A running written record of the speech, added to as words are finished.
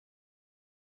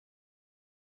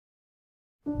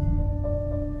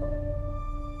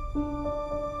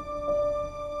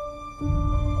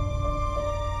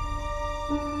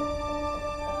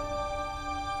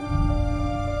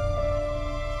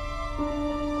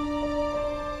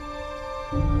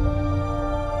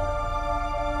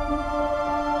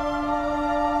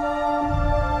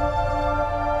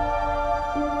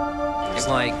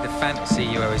like the fantasy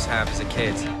you always have as a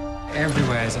kid.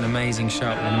 Everywhere is an amazing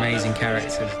shot with an amazing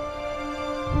character.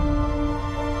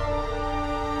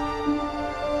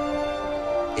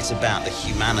 It's about the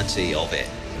humanity of it,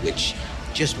 which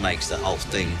just makes the whole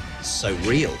thing so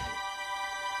real.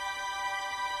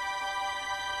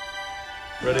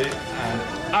 Ready and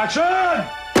action!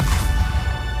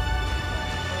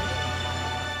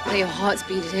 Your heart's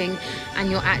beating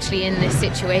and you're actually in this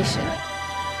situation.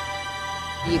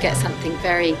 You get something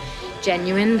very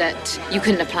genuine that you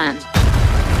couldn't have planned.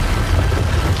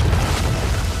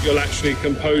 You'll actually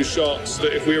compose shots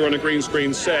that if we were on a green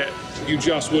screen set, you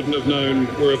just wouldn't have known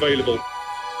were available.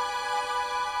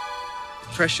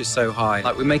 Pressure's so high.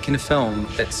 Like, we're making a film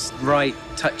that's right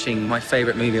touching my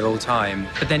favourite movie of all time.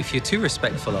 But then if you're too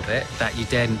respectful of it, that you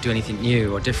daren't do anything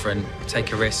new or different,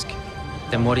 take a risk,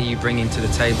 then what are you bringing to the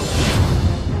table?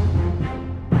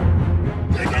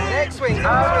 Next swing,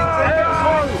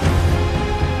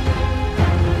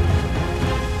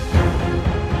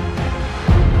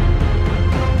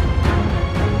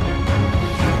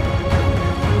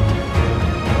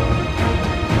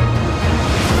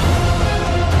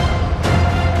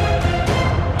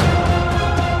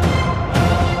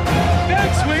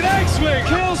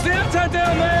 Kills the actor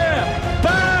down there!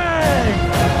 Bang!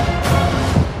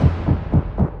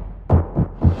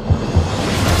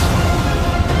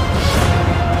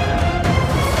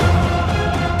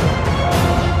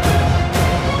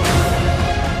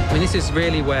 I mean, this is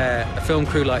really where a film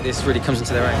crew like this really comes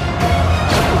into their own.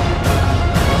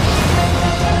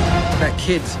 That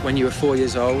kid, when you were 4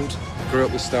 years old, grew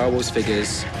up with Star Wars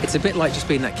figures. It's a bit like just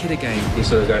being that kid again. You're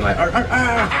sort of going like, arr, arr,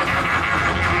 arr.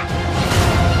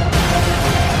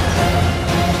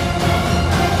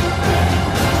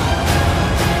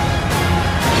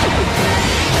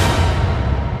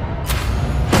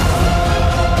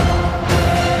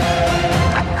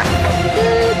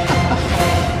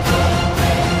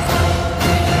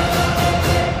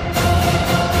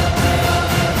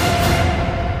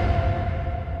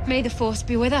 May the Force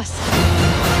be with us.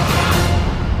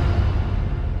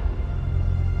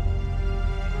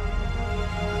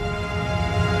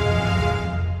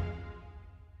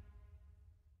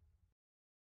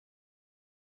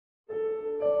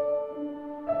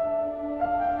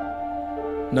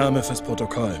 Name fürs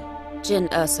Protokoll. Jyn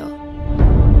Erso.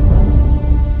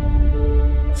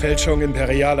 Fälschung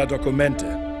imperialer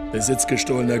Dokumente. Besitz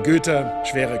gestohlener Güter,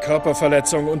 schwere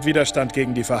Körperverletzung und Widerstand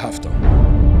gegen die Verhaftung.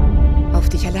 Auf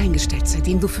dich allein gestellt,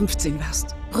 seitdem du 15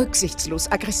 warst.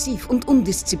 Rücksichtslos, aggressiv und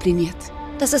undiszipliniert.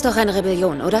 Das ist doch eine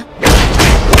Rebellion, oder?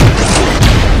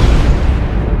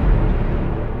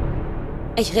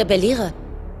 Ich rebelliere.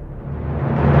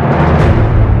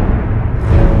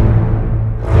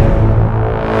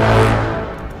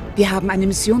 Wir haben eine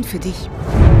Mission für dich.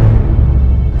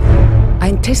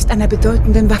 Ein Test einer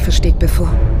bedeutenden Waffe steht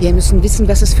bevor. Wir müssen wissen,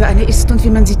 was es für eine ist und wie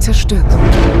man sie zerstört.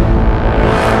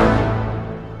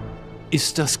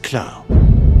 Ist das klar?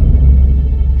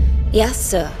 Ja,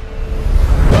 Sir.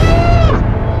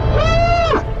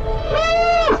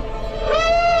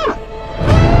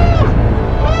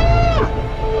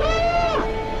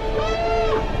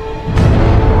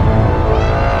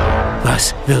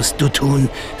 Was wirst du tun,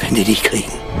 wenn die dich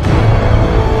kriegen?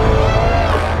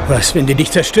 Was, wenn die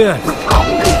dich zerstören?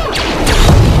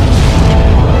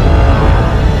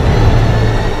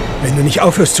 Wenn du nicht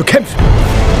aufhörst zu kämpfen?